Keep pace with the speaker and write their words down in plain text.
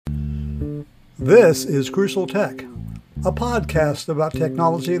This is Crucial Tech, a podcast about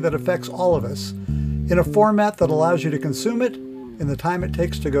technology that affects all of us in a format that allows you to consume it in the time it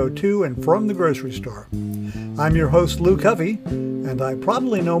takes to go to and from the grocery store. I'm your host, Lou Covey, and I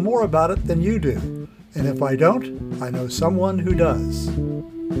probably know more about it than you do. And if I don't, I know someone who does.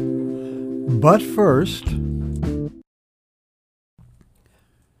 But first,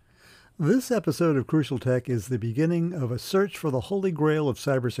 this episode of Crucial Tech is the beginning of a search for the holy grail of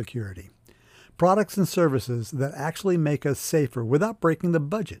cybersecurity. Products and services that actually make us safer without breaking the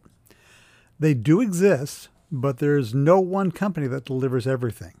budget. They do exist, but there's no one company that delivers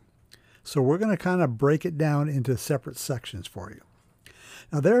everything. So we're going to kind of break it down into separate sections for you.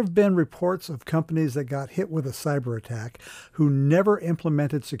 Now, there have been reports of companies that got hit with a cyber attack who never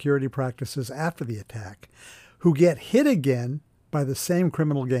implemented security practices after the attack, who get hit again by the same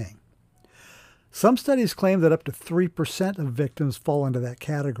criminal gang. Some studies claim that up to 3% of victims fall into that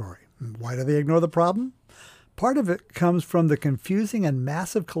category. Why do they ignore the problem? Part of it comes from the confusing and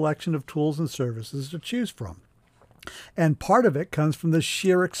massive collection of tools and services to choose from. And part of it comes from the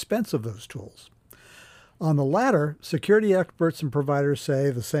sheer expense of those tools. On the latter, security experts and providers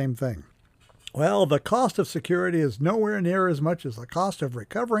say the same thing. Well, the cost of security is nowhere near as much as the cost of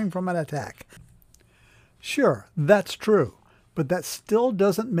recovering from an attack. Sure, that's true, but that still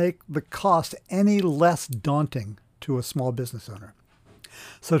doesn't make the cost any less daunting to a small business owner.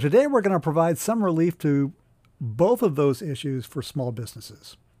 So today we're going to provide some relief to both of those issues for small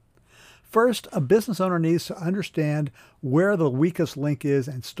businesses. First, a business owner needs to understand where the weakest link is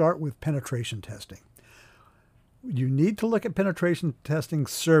and start with penetration testing. You need to look at penetration testing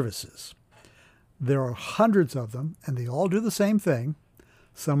services. There are hundreds of them, and they all do the same thing.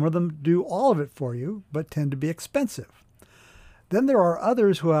 Some of them do all of it for you, but tend to be expensive. Then there are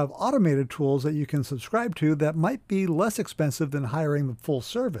others who have automated tools that you can subscribe to that might be less expensive than hiring the full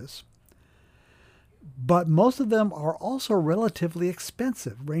service. But most of them are also relatively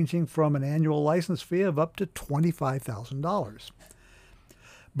expensive, ranging from an annual license fee of up to $25,000.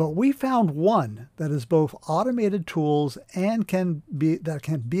 But we found one that is both automated tools and can be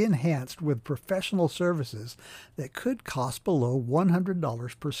enhanced with professional services that could cost below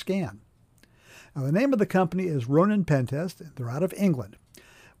 $100 per scan. Now, the name of the company is Ronin-Pentest, and they're out of England.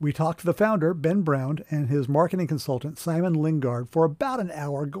 We talked to the founder, Ben Brown, and his marketing consultant, Simon Lingard, for about an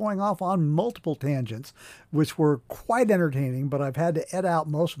hour, going off on multiple tangents, which were quite entertaining, but I've had to edit out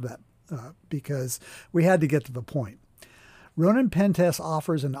most of that because we had to get to the point. Ronin-Pentest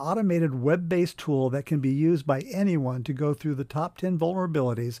offers an automated web-based tool that can be used by anyone to go through the top 10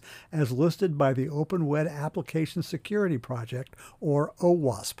 vulnerabilities as listed by the Open Web Application Security Project, or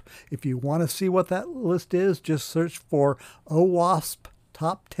OWASP. If you want to see what that list is, just search for OWASP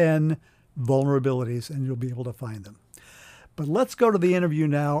Top 10 Vulnerabilities and you'll be able to find them. But let's go to the interview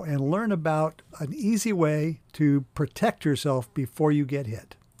now and learn about an easy way to protect yourself before you get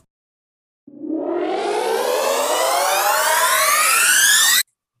hit.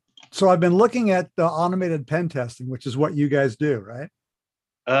 So I've been looking at the automated pen testing, which is what you guys do, right?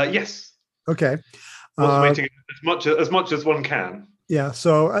 Yes. Okay. Automating as much as one can. Yeah.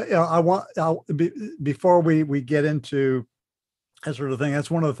 So before we get into that sort of thing,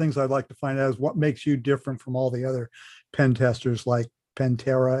 that's one of the things I'd like to find out is what makes you different from all the other pen testers like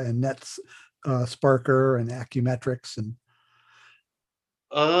Pentera and Sparker and Acumetrics and.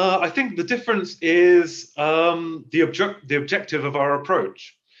 I think the difference is the objective of our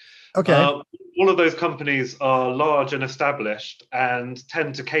approach. Okay. All of those companies are large and established and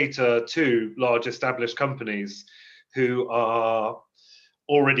tend to cater to large established companies who are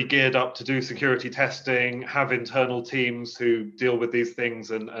already geared up to do security testing, have internal teams who deal with these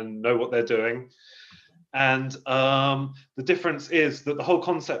things and know what they're doing. And the difference is that the whole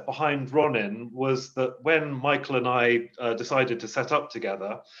concept behind Ronin was that when Michael and I decided to set up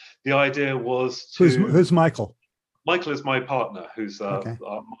together, the idea was to... Who's Michael? Michael is my partner, who's Okay.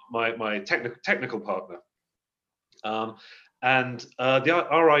 my technical partner. Our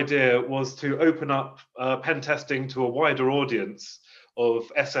idea was to open up pen testing to a wider audience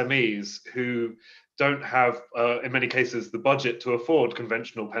of SMEs who don't have, in many cases, the budget to afford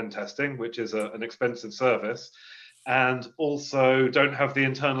conventional pen testing, which is an expensive service, and also don't have the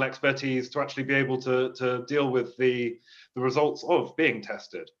internal expertise to actually be able to deal with the results of being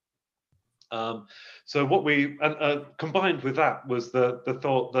tested. So what we combined with that was the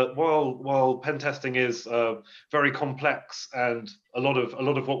thought that while pen testing is very complex and a lot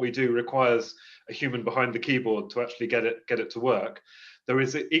of what we do requires a human behind the keyboard to actually get it to work, there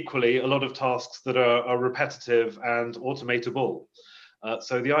is equally a lot of tasks that are repetitive and automatable.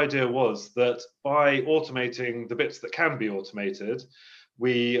 So the idea was that by automating the bits that can be automated,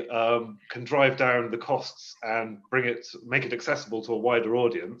 we can drive down the costs and make it accessible to a wider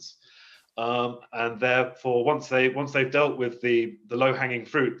audience. And therefore, once they've dealt with the low-hanging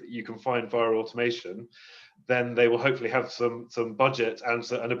fruit that you can find via automation, then they will hopefully have some budget and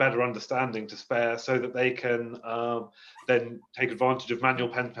a better understanding to spare, so that they can then take advantage of manual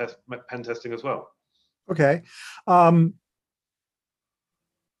pen testing as well. Okay.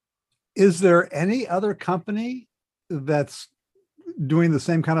 Is there any other company that's doing the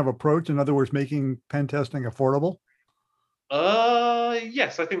same kind of approach? In other words, making pen testing affordable?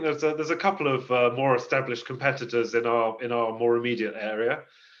 Yes, I think there's a couple of more established competitors in our more immediate area.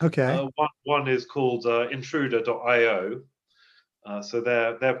 Okay. One is called Intruder.io. So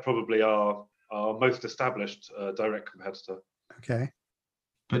they're probably our most established direct competitor. Okay.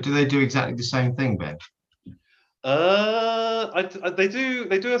 But do they do exactly the same thing, Ben? They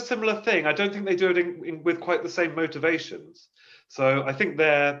do a similar thing. I don't think they do it with quite the same motivations. So I think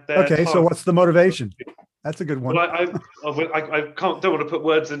they're okay. So what's the motivation? That's a good one. Well, I don't want to put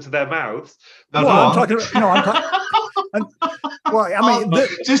words into their mouths. No, I'm talking. No, I'm talking. Well, I mean,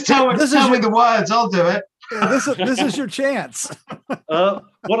 just tell me the words. I'll do it. This is your chance. I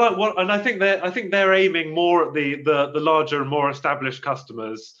think they're aiming more at the larger and more established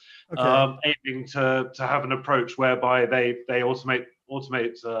customers, okay. aiming to have an approach whereby they automate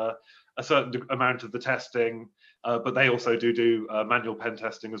a certain amount of the testing, but they also do manual pen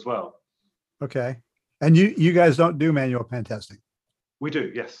testing as well. Okay. And you guys don't do manual pen testing? We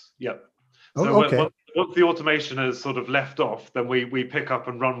do, yes. Yep. So okay. Once the automation has sort of left off, then we pick up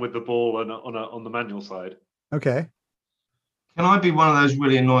and run with the ball on the manual side. Okay. Can I be one of those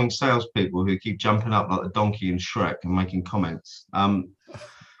really annoying salespeople who keep jumping up like the donkey in Shrek and making comments? From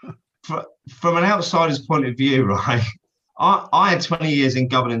an outsider's point of view, right? I had 20 years in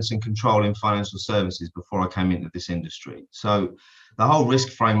governance and control in financial services before I came into this industry. So the whole risk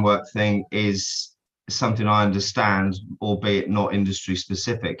framework thing is something I understand, albeit not industry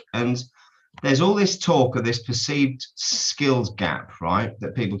specific. And there's all this talk of this perceived skills gap, right,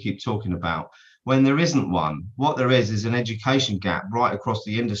 that people keep talking about, when there isn't one. What there is an education gap right across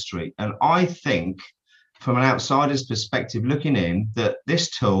the industry. And I think, from an outsider's perspective looking in, that this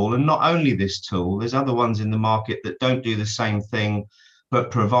tool, and not only this tool, there's other ones in the market that don't do the same thing,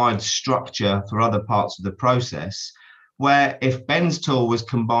 but provide structure for other parts of the process, where if Ben's tool was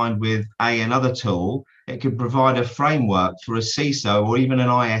combined with another tool, it could provide a framework for a CISO or even an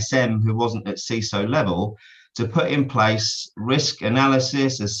ISM who wasn't at CISO level to put in place risk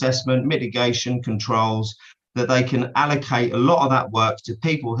analysis, assessment, mitigation controls, that they can allocate a lot of that work to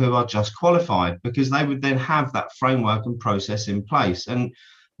people who are just qualified, because they would then have that framework and process in place. And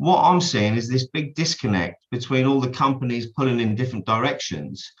what I'm seeing is this big disconnect between all the companies pulling in different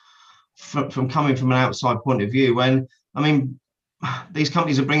directions from coming from an outside point of view, when, I mean, these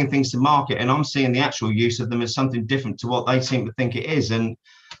companies are bringing things to market and I'm seeing the actual use of them as something different to what they seem to think it is. And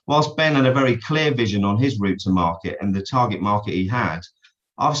whilst Ben had a very clear vision on his route to market and the target market he had,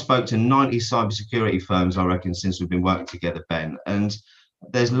 I've spoke to 90 cybersecurity firms, I reckon, since we've been working together, Ben, and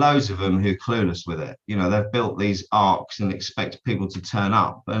there's loads of them who are clueless with it. You know, they've built these arcs and expect people to turn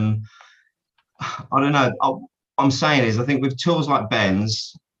up. And I don't know, what I'm saying is, I think with tools like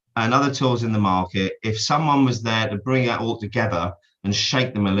Ben's and other tools in the market, if someone was there to bring that all together and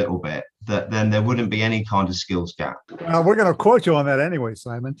shake them a little bit, then there wouldn't be any kind of skills gap. Well, we're going to quote you on that anyway,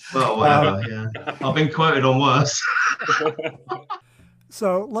 Simon. Well, whatever, yeah. I've been quoted on worse.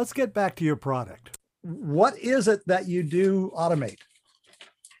 So let's get back to your product. What is it that you do automate?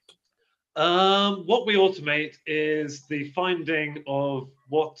 What we automate is the finding of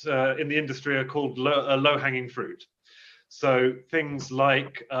what in the industry are called low-hanging fruit. So things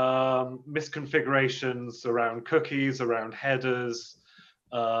like misconfigurations around cookies, around headers,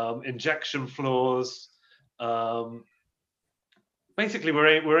 injection flaws. Basically,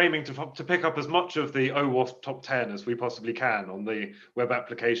 we're aiming to pick up as much of the OWASP top 10 as we possibly can on the web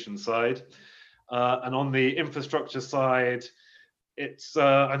application side. And on the infrastructure side, it's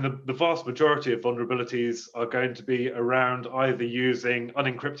and the vast majority of vulnerabilities are going to be around either using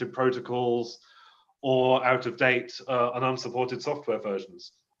unencrypted protocols or out of date and unsupported software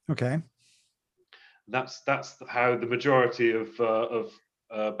versions. Okay. That's how the majority of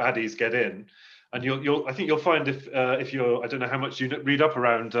baddies get in. And I think you'll find if you're, I don't know how much you read up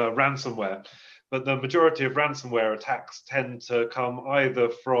around ransomware, but the majority of ransomware attacks tend to come either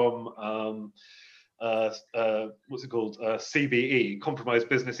from what's it called, CBE, compromised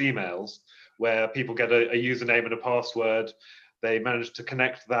business emails, where people get a username and a password. They manage to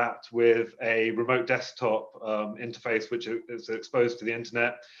connect that with a remote desktop interface, which is exposed to the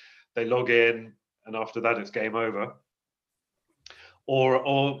internet. They log in, and after that, it's game over.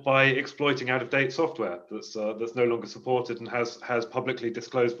 or by exploiting out-of-date software that's no longer supported and has publicly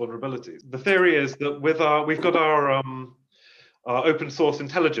disclosed vulnerabilities. The theory is that we've got our open source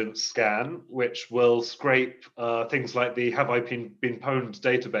intelligence scan, which will scrape things like the Have I Been Pwned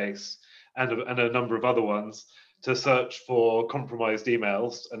database and a number of other ones to search for compromised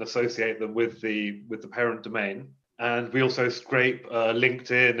emails and associate them with the parent domain. And we also scrape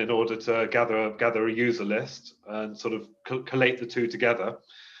LinkedIn in order to gather a user list and sort of collate the two together.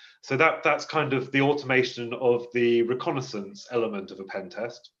 So that's kind of the automation of the reconnaissance element of a pen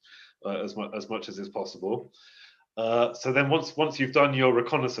test, as much as is possible. So then once you've done your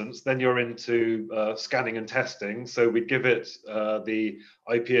reconnaissance, then you're into scanning and testing. So we give it the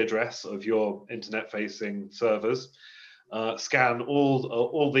IP address of your internet-facing servers, scan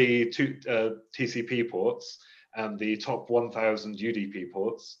all the TCP ports and the top 1,000 UDP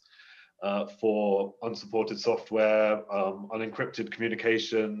ports for unsupported software, unencrypted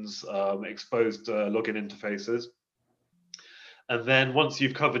communications, exposed login interfaces. And then once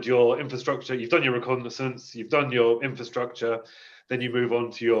you've covered your infrastructure, you've done your reconnaissance, you've done your infrastructure, then you move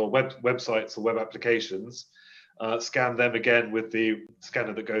on to your websites or web applications, scan them again with the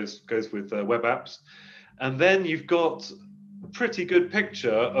scanner that goes with web apps. And then you've got a pretty good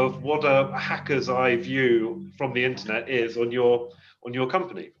picture of what a hacker's eye view from the internet is on your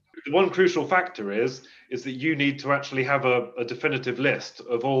company. The one crucial factor is that you need to actually have a definitive list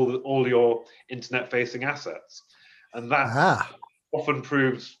of all your internet-facing assets. And that often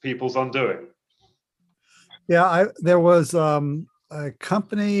proves people's undoing. Yeah, there was a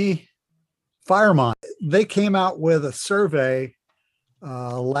company, Firemont. They came out with a survey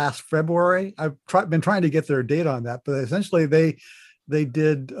last February. I've been trying to get their data on that, but essentially they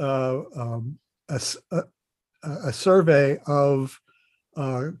did a survey of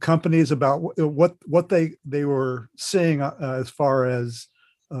companies about what they were seeing as far as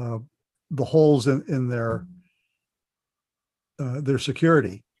the holes in their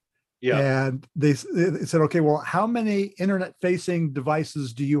security. Yeah. And they said, okay, well, how many internet-facing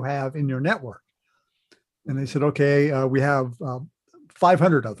devices do you have in your network? And they said, okay, we have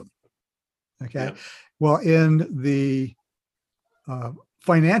 500 of them. Okay. Yeah. Well, in the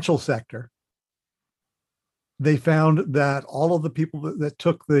financial sector, they found that all of the people that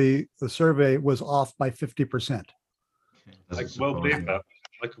took the survey was off by 50%. I can well believe that.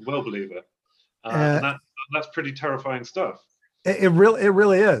 I can well believe it. And that's pretty terrifying stuff. It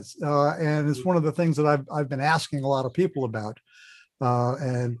really is, and it's one of the things that I've been asking a lot of people about,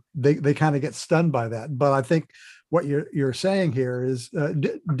 and they kind of get stunned by that. But I think what you're saying here is,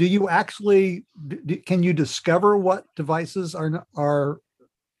 do you actually can you discover what devices are?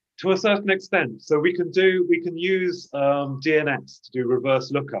 To a certain extent. So we can use DNS to do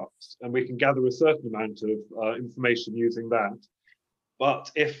reverse lookups, and we can gather a certain amount of information using that.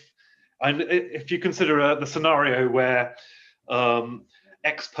 But if you consider the scenario where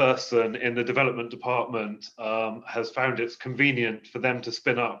X person in the development department has found it's convenient for them to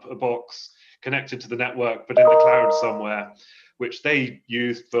spin up a box connected to the network, but in the cloud somewhere, which they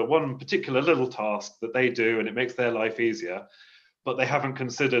use for one particular little task that they do, and it makes their life easier, but they haven't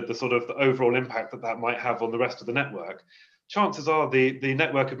considered the sort of the overall impact that might have on the rest of the network. Chances are the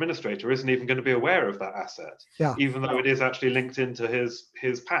network administrator isn't even going to be aware of that asset, even though it is actually linked into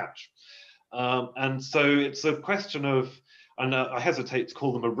his patch. And so it's a question of, and I hesitate to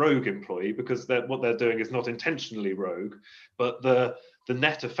call them a rogue employee, because what they're doing is not intentionally rogue, but the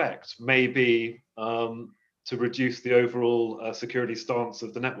net effect may be to reduce the overall security stance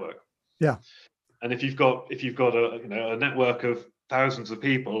of the network. Yeah. And if you've got a network of thousands of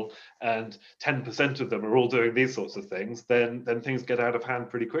people and 10% of them are all doing these sorts of things, then things get out of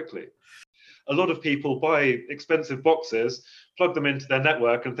hand pretty quickly. A lot of people buy expensive boxes, plug them into their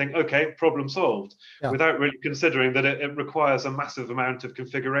network and think, okay, problem solved, without really considering that it requires a massive amount of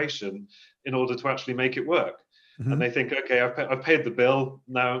configuration in order to actually make it work. Mm-hmm. And they think, okay, I've paid the bill,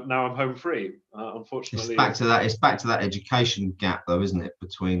 now I'm home free. Unfortunately, it's back to that education gap, though, isn't it?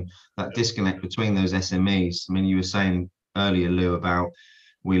 Between that disconnect between those SMEs. I mean, you were saying earlier, Lou, about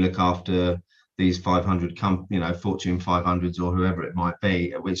we look after these 500 Fortune 500s or whoever it might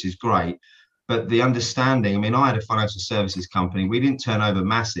be, which is great. But the understanding, I mean, I had a financial services company. We didn't turn over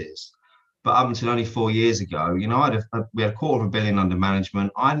masses, but up until only 4 years ago, we had $250 million under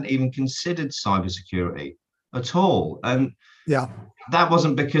management. I hadn't even considered cybersecurity at all. And that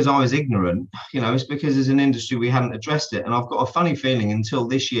wasn't because I was ignorant, it's because as an industry, we hadn't addressed it. And I've got a funny feeling until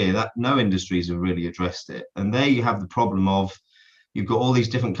this year that no industries have really addressed it. And there you have the problem of, you've got all these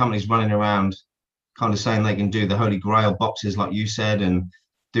different companies running around kind of saying they can do the Holy Grail boxes, like you said, and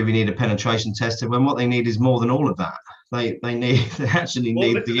Do we need a penetration tester? When what they need is more than all of that. They actually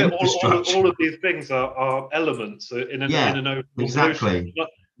Well, need the infrastructure. all of these things are elements in an overall solution.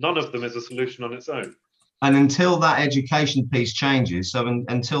 None of them is a solution on its own. And until that education piece changes, so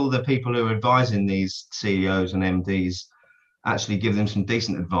until the people who are advising these CEOs and MDs actually give them some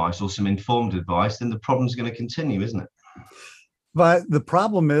decent advice or some informed advice, then the problem's going to continue, isn't it? But the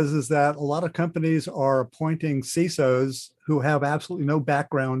problem is that a lot of companies are appointing CISOs who have absolutely no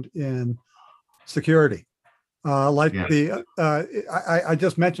background in security. I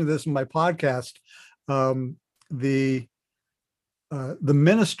just mentioned this in my podcast. The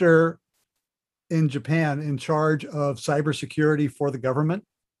minister in Japan in charge of cybersecurity for the government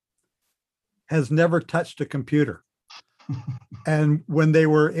has never touched a computer. And when they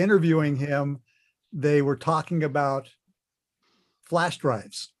were interviewing him, they were talking about flash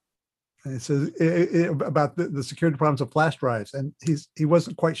drives. And it says about the security problems of flash drives. And he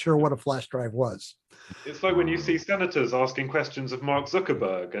wasn't quite sure what a flash drive was. It's like when you see senators asking questions of Mark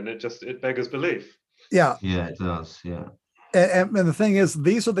Zuckerberg, and it beggars belief. Yeah. Yeah, it does. Yeah. And the thing is,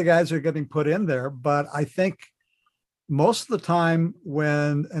 these are the guys who are getting put in there. But I think most of the time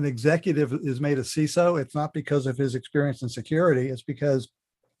when an executive is made a CISO, it's not because of his experience in security. It's because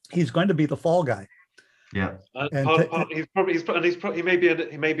he's going to be the fall guy. Yeah. He may be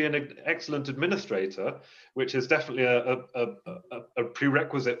an excellent administrator, which is definitely a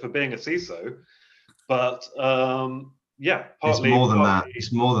prerequisite for being a CISO. But partly it's more than that.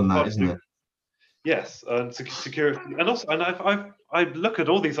 It's more than that, isn't it? Yes, and security, and also, and I look at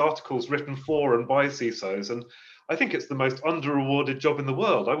all these articles written for and by CISOs, and I think it's the most under-rewarded job in the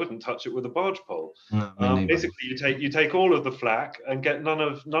world. I wouldn't touch it with a barge pole. No, basically, you take all of the flack and get none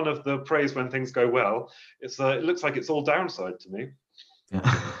of the praise when things go well. It looks like it's all downside to me.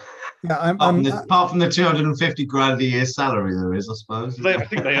 Yeah. Yeah, apart from the 250 grand a year salary there is, I suppose. I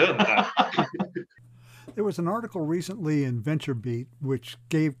think they earn that. There was an article recently in VentureBeat which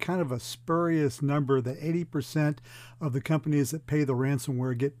gave kind of a spurious number that 80% of the companies that pay the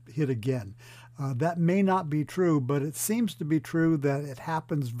ransomware get hit again. That may not be true, but it seems to be true that it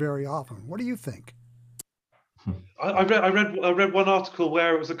happens very often. What do you think? I read one article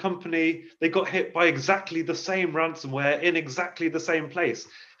where it was a company, they got hit by exactly the same ransomware in exactly the same place,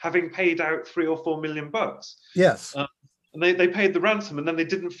 having paid out $3 or $4 million. Yes. And they paid the ransom, and then they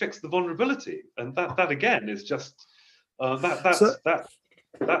didn't fix the vulnerability, and that again is just that's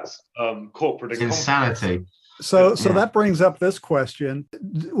corporate insanity. So that brings up this question: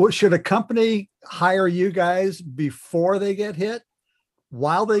 should a company hire you guys before they get hit,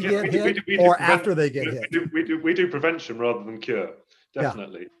 while they get hit, or after they get hit? We do prevention rather than cure,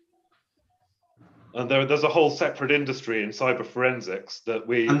 definitely. Yeah. And there's a whole separate industry in cyber forensics that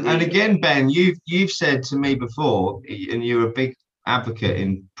we. And again, Ben, you've said to me before, and you're a big advocate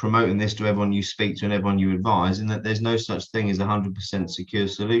in promoting this to everyone you speak to and everyone you advise, and that there's no such thing as 100% secure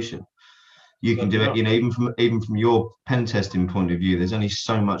solution. You can do it, even from your pen testing point of view. There's only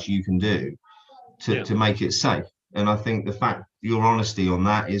so much you can do to make it safe. And I think the fact your honesty on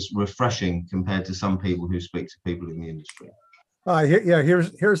that is refreshing compared to some people who speak to people in the industry.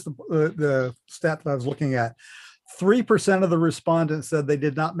 Here's the stat that I was looking at. 3% of the respondents said they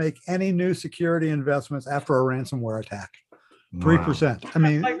did not make any new security investments after a ransomware attack. 3%. Wow. I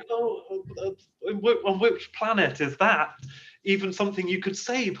mean, on which planet is that even something you could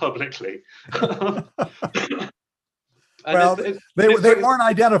say publicly? Well, they weren't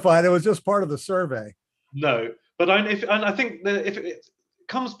identified. It was just part of the survey. No, but I think that if it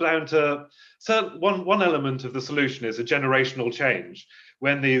comes down to one element of the solution is a generational change.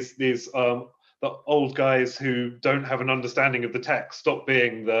 When the old guys who don't have an understanding of the tech stop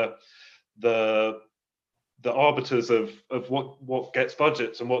being the arbiters of what gets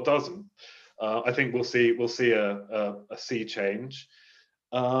budgets and what doesn't, I think we'll see a sea change.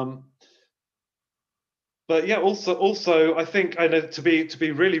 But yeah, also I think, to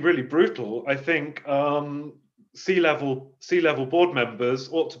be really brutal, I think C-level board members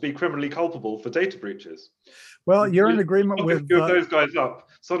ought to be criminally culpable for data breaches. Well, you're in agreement with those guys up.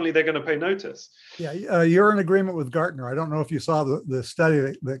 Suddenly they're going to pay notice. Yeah, you're in agreement with Gartner. I don't know if you saw the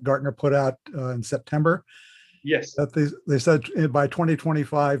study that Gartner put out in September. Yes. That they said by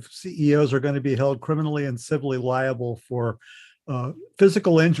 2025, CEOs are going to be held criminally and civilly liable for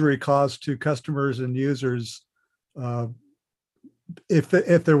physical injury caused to customers and users if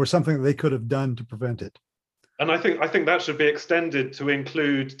there was something that they could have done to prevent it. And I think that should be extended to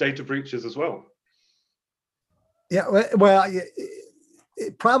include data breaches as well. Yeah, well,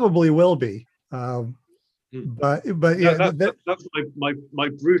 it probably will be, but yeah, that's my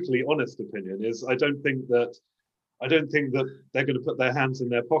brutally honest opinion. Is I don't think that I don't think that they're going to put their hands in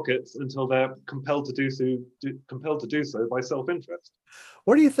their pockets until they're compelled to do so by self-interest.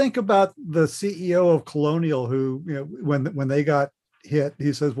 What do you think about the CEO of Colonial, who, when they got hit,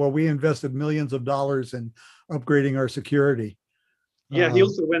 he says, "Well, we invested millions of dollars in upgrading our security." Yeah, he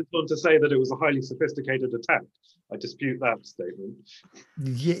also went on to say that it was a highly sophisticated attack. I dispute that statement.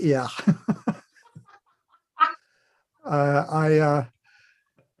 Yeah. I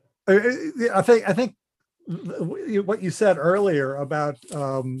think what you said earlier about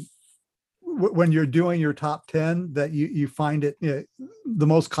when you're doing your top 10, that you find it, the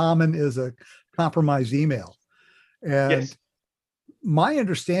most common is a compromised email. And Yes. My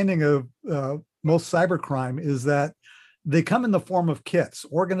understanding of most cybercrime is that they come in the form of kits.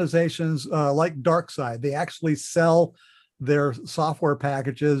 Organizations like DarkSide, they actually sell their software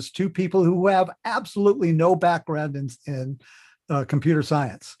packages to people who have absolutely no background in computer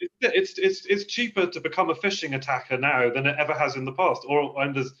science. It's cheaper to become a phishing attacker now than it ever has in the past.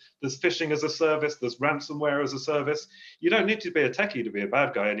 And there's phishing as a service, there's ransomware as a service. You don't need to be a techie to be a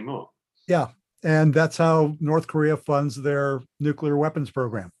bad guy anymore. Yeah, and that's how North Korea funds their nuclear weapons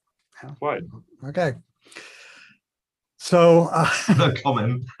program. Right. Okay. So, no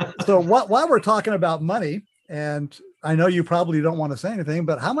comment. So while we're talking about money, and I know you probably don't want to say anything,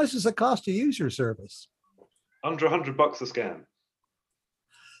 but how much does it cost to use your service? Under $100 a scan.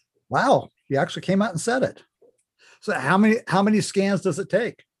 Wow, you actually came out and said it. So how many scans does it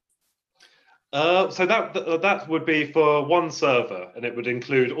take? So that would be for one server, and it would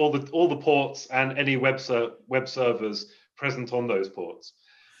include all the ports and any web servers present on those ports.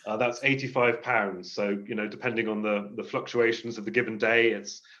 That's £85. So depending on the fluctuations of the given day,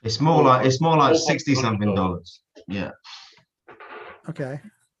 it's more like $60 something. Yeah. Okay.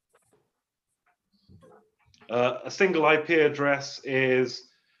 A single IP address is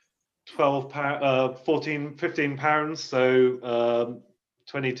 £15, so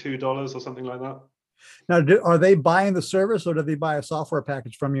 $22 or something like that. Now, are they buying the service, or do they buy a software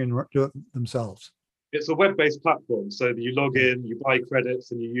package from you and do it themselves? It's a web-based platform, so you log in, you buy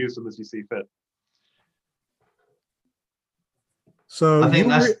credits, and you use them as you see fit. So I think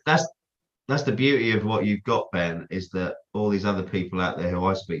that's the beauty of what you've got, Ben, is that all these other people out there who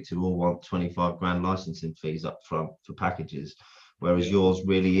I speak to all want 25 grand licensing fees up front for packages, whereas yours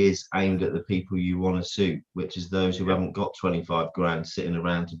really is aimed at the people you want to suit, which is those who haven't got 25 grand sitting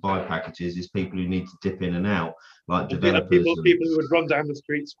around to buy packages. Is people who need to dip in and out, like developers. People who would run down the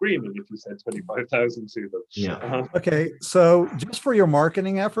street screaming if you said 25,000 to them. Yeah. Okay, so just for your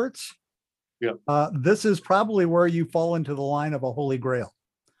marketing efforts, this is probably where you fall into the line of a holy grail.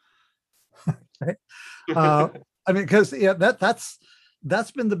 Right? I mean, because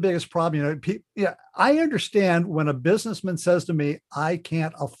that's been the biggest problem. I understand when a businessman says to me, "I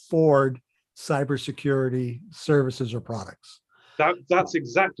can't afford cybersecurity services or products." That's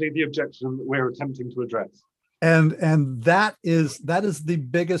exactly the objection that we're attempting to address. And that is the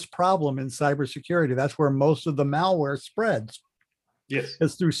biggest problem in cybersecurity. That's where most of the malware spreads. Yes,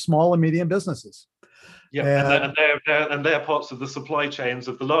 it's through small and medium businesses. Yeah, and they're parts of the supply chains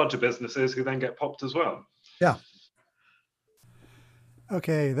of the larger businesses who then get popped as well. Yeah.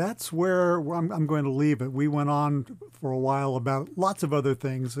 Okay, that's where I'm going to leave it. We went on for a while about lots of other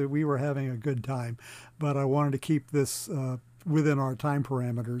things. We were having a good time, but I wanted to keep this within our time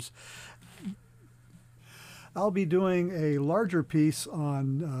parameters. I'll be doing a larger piece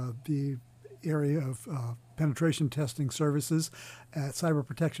on the area of penetration testing services at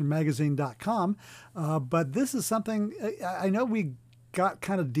cyberprotectionmagazine.com. But this is something, I know we got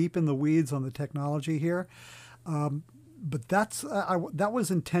kind of deep in the weeds on the technology here. But that was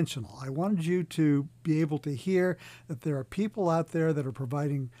intentional. I wanted you to be able to hear that there are people out there that are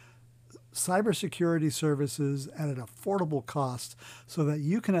providing cybersecurity services at an affordable cost so that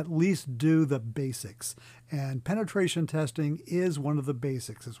you can at least do the basics. And penetration testing is one of the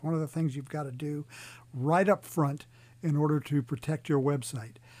basics. It's one of the things you've got to do right up front in order to protect your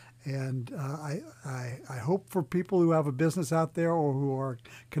website. And I hope for people who have a business out there or who are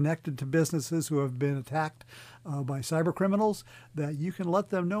connected to businesses who have been attacked by cyber criminals, that you can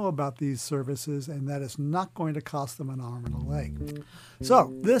let them know about these services and that it's not going to cost them an arm and a leg.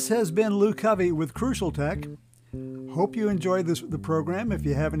 So this has been Lou Covey with Crucial Tech. Hope you enjoyed the program. If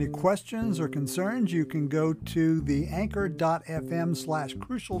you have any questions or concerns, you can go to the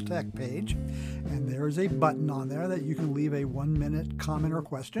anchor.fm/crucialtech page, and there is a button on there that you can leave a 1-minute comment or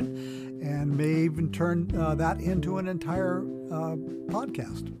question, and may even turn that into an entire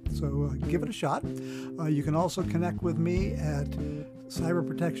podcast. So give it a shot. You can also connect with me at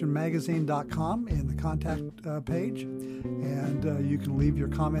cyberprotectionmagazine.com in the contact page, and you can leave your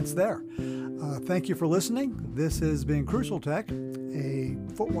comments there. Thank you for listening. This has been Crucial Tech, a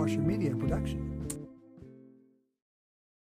Footwasher Media production.